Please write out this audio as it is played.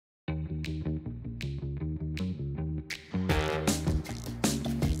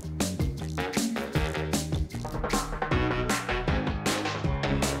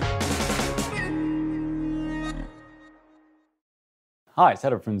Hi, it's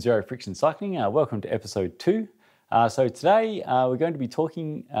Adam from Zero Friction Cycling. Welcome to episode 2. So today we're going to be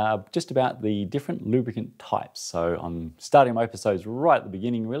talking just about the different lubricant types. So I'm starting my episodes right at the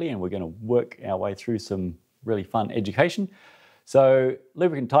beginning really, and we're going to work our way through some really fun education. So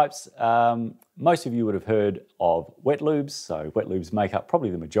lubricant types, most of you would have heard of wet lubes. So wet lubes make up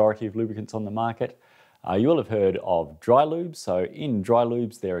probably the majority of lubricants on the market. You will have heard of dry lubes. So in dry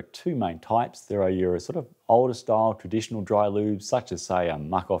lubes, there are two main types. There are your sort of older style traditional dry lubes, such as say a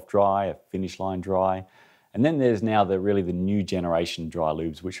muck-off dry, a finish line dry. And then there's now the new generation dry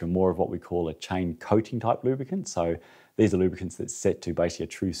lubes, which are more of what we call a chain coating type lubricant. So these are lubricants that's set to basically a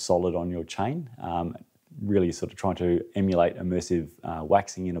true solid on your chain, really sort of trying to emulate immersive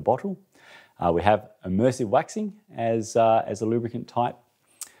waxing in a bottle. We have immersive waxing as a lubricant type.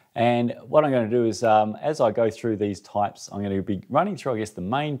 And what I'm going to do is, as I go through these types, I'm going to be running through, I guess, the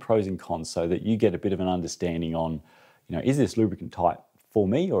main pros and cons so that you get a bit of an understanding on, is this lubricant type for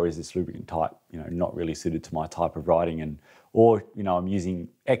me, or is this lubricant type, not really suited to my type of riding, or I'm using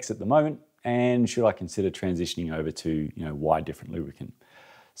X at the moment, and should I consider transitioning over to, Y different lubricant?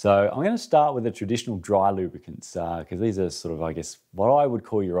 So I'm going to start with the traditional dry lubricants, because these are sort of, I guess, what I would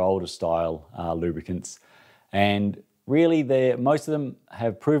call your older style lubricants. And really, most of them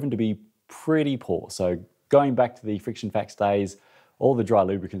have proven to be pretty poor. So going back to the Friction Facts days, all the dry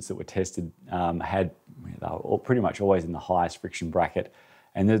lubricants that were tested they were pretty much always in the highest friction bracket.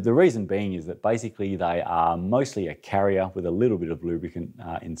 And the reason being is that basically they are mostly a carrier with a little bit of lubricant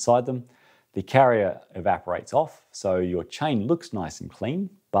inside them. The carrier evaporates off, so your chain looks nice and clean,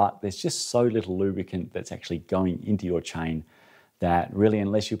 but there's just so little lubricant that's actually going into your chain that really,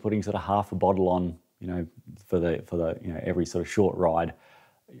 unless you're putting sort of half a bottle on, for the every sort of short ride,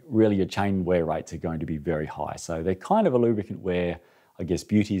 really your chain wear rates are going to be very high. So they're kind of a lubricant where, I guess,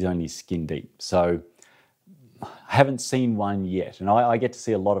 beauty is only skin deep. So I haven't seen one yet. And I get to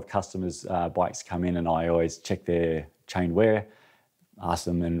see a lot of customers' bikes come in, and I always check their chain wear, ask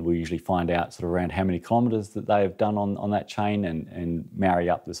them, and we usually find out sort of around how many kilometers that they have done on that chain and marry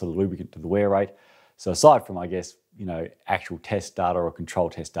up the sort of lubricant to the wear rate. So aside from, I guess, actual test data or control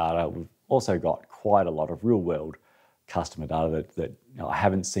test data, we've also got quite a lot of real world customer data that I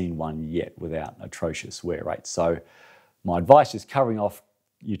haven't seen one yet without atrocious wear rates. So my advice is covering off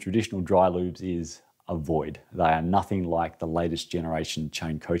your traditional dry lubes is avoid. They are nothing like the latest generation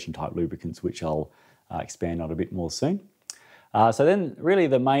chain coating type lubricants, which I'll expand on a bit more soon. So then really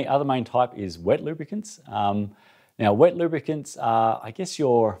the other main type is wet lubricants. Now wet lubricants are, I guess,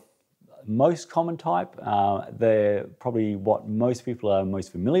 your most common type. They're probably what most people are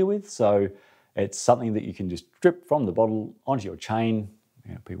most familiar with. So it's something that you can just drip from the bottle onto your chain.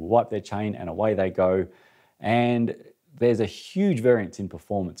 People wipe their chain and away they go. And there's a huge variance in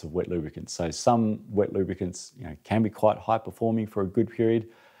performance of wet lubricants. So some wet lubricants can be quite high performing for a good period.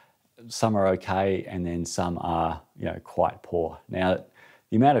 Some are okay, and then some are quite poor. Now,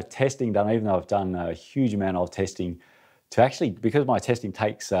 the amount of testing done, even though I've done a huge amount of testing, to actually, because my testing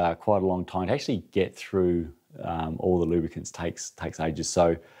takes quite a long time, to actually get through all the lubricants takes ages.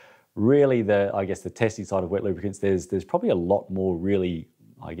 So really, I guess the testing side of wet lubricants, there's probably a lot more really,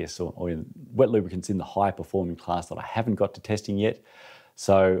 I guess, or wet lubricants in the high performing class that I haven't got to testing yet.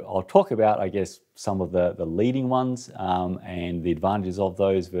 So I'll talk about, I guess, some of the leading ones and the advantages of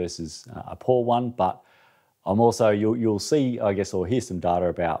those versus a poor one. But I'm also, you'll see, I guess, or hear some data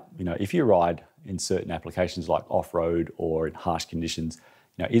about, if you ride in certain applications like off-road or in harsh conditions,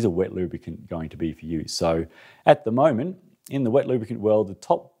 is a wet lubricant going to be for you? So at the moment, in the wet lubricant world, the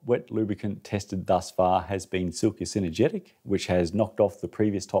top wet lubricant tested thus far has been Silky Synergetic, which has knocked off the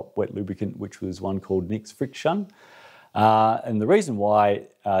previous top wet lubricant, which was one called Nix Friction. And the reason why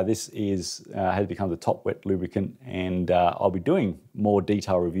this has become the top wet lubricant, and I'll be doing more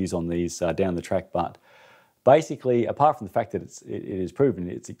detailed reviews on these down the track, but basically, apart from the fact that it is proven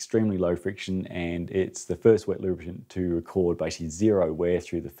it's extremely low friction, and it's the first wet lubricant to record basically zero wear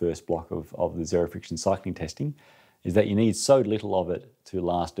through the first block of the zero friction cycling testing, is that you need so little of it to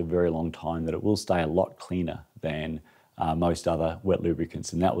last a very long time that it will stay a lot cleaner than most other wet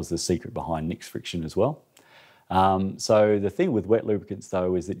lubricants, and that was the secret behind Nix Friction as well. So the thing with wet lubricants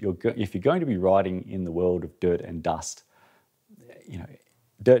though is that if you're going to be riding in the world of dirt and dust,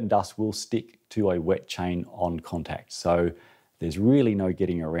 dirt and dust will stick to a wet chain on contact. So there's really no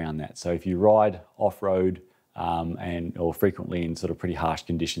getting around that. So if you ride off-road or frequently in sort of pretty harsh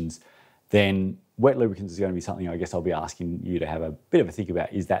conditions, then wet lubricants is going to be something I guess I'll be asking you to have a bit of a think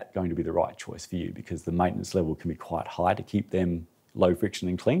about. Is that going to be the right choice for you? Because the maintenance level can be quite high to keep them low friction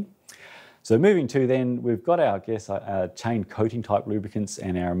and clean. So moving to then, we've got our chain coating type lubricants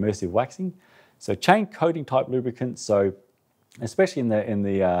and our immersive waxing. So chain coating type lubricants, so especially in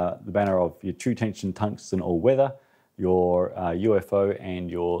the banner of your true tension tungsten all weather, your UFO and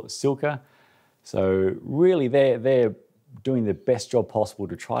your Silka. So really they're doing the best job possible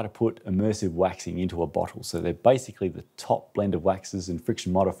to try to put immersive waxing into a bottle. So they're basically the top blend of waxes and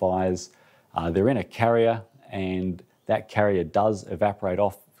friction modifiers. They're in a carrier, and that carrier does evaporate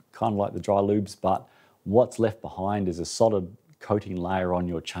off kind of like the dry lubes, but what's left behind is a solid coating layer on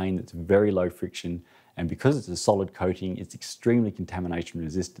your chain that's very low friction. And because it's a solid coating, it's extremely contamination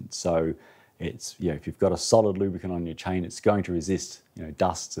resistant. So it's, if you've got a solid lubricant on your chain, it's going to resist,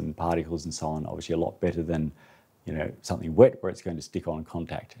 dusts and particles and so on, obviously a lot better than, something wet where it's going to stick on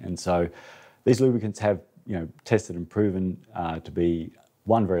contact. And so these lubricants have, tested and proven to be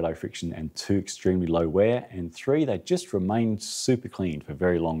 1, very low friction, and 2, extremely low wear, and 3, they just remain super clean for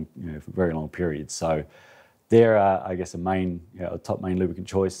very long, for very long periods. So they're, I guess, a top main lubricant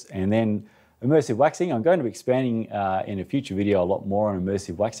choice. And then immersive waxing, I'm going to be expanding in a future video a lot more on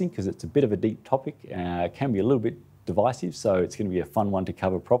immersive waxing because it's a bit of a deep topic, can be a little bit divisive, so it's going to be a fun one to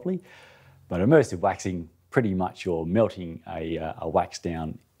cover properly. But immersive waxing, pretty much you're melting a wax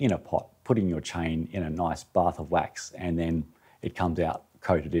down in a pot, putting your chain in a nice bath of wax, and then it comes out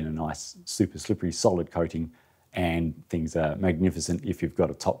coated in a nice super slippery solid coating, and things are magnificent if you've got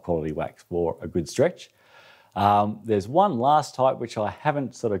a top quality wax for a good stretch. There's one last type which I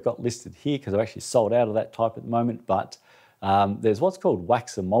haven't sort of got listed here because I've actually sold out of that type at the moment, but there's what's called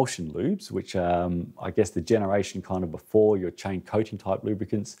wax emulsion lubes, which I guess the generation kind of before your chain coating type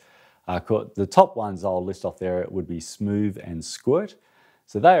lubricants. The top ones I'll list off there would be Smooth and Squirt.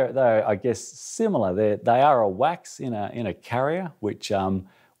 So they're I guess similar. They are a wax in a carrier, which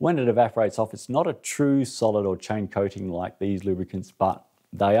when it evaporates off, it's not a true solid or chain coating like these lubricants, but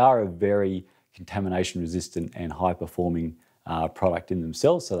they are a very contamination resistant and high performing product in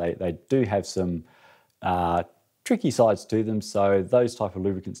themselves. So they do have some tricky sides to them. So those type of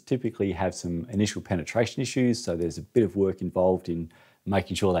lubricants typically have some initial penetration issues. So there's a bit of work involved in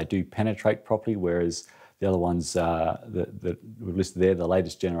making sure they do penetrate properly, whereas the other ones that we've listed there, the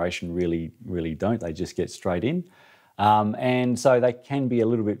latest generation, really don't. They just get straight in. And so they can be a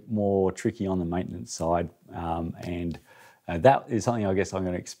little bit more tricky on the maintenance side. That is something I guess I'm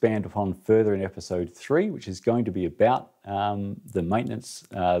going to expand upon further in episode 3, which is going to be about the maintenance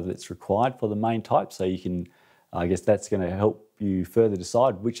that's required for the main type. So you can, I guess that's going to help you further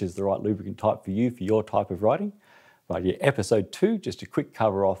decide which is the right lubricant type for you for your type of riding. But yeah, episode 2, just a quick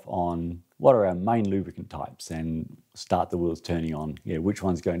cover off on what are our main lubricant types and start the wheels turning on. Which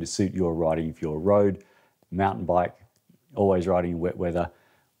one's going to suit your riding if you're road, mountain bike, always riding in wet weather,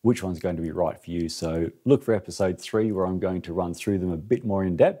 which one's going to be right for you. So look for episode 3 where I'm going to run through them a bit more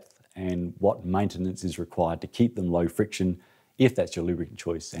in depth and what maintenance is required to keep them low friction if that's your lubricant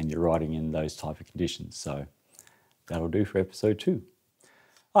choice and you're riding in those type of conditions. So that'll do for episode 2.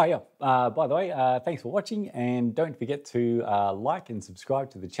 Oh yeah, by the way, thanks for watching, and don't forget to like and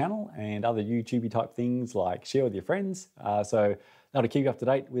subscribe to the channel and other YouTubey type things, like share with your friends. So that'll keep you up to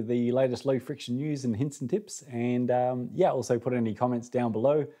date with the latest low friction news and hints and tips. And yeah, also put any comments down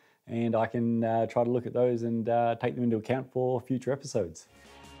below and I can try to look at those and take them into account for future episodes.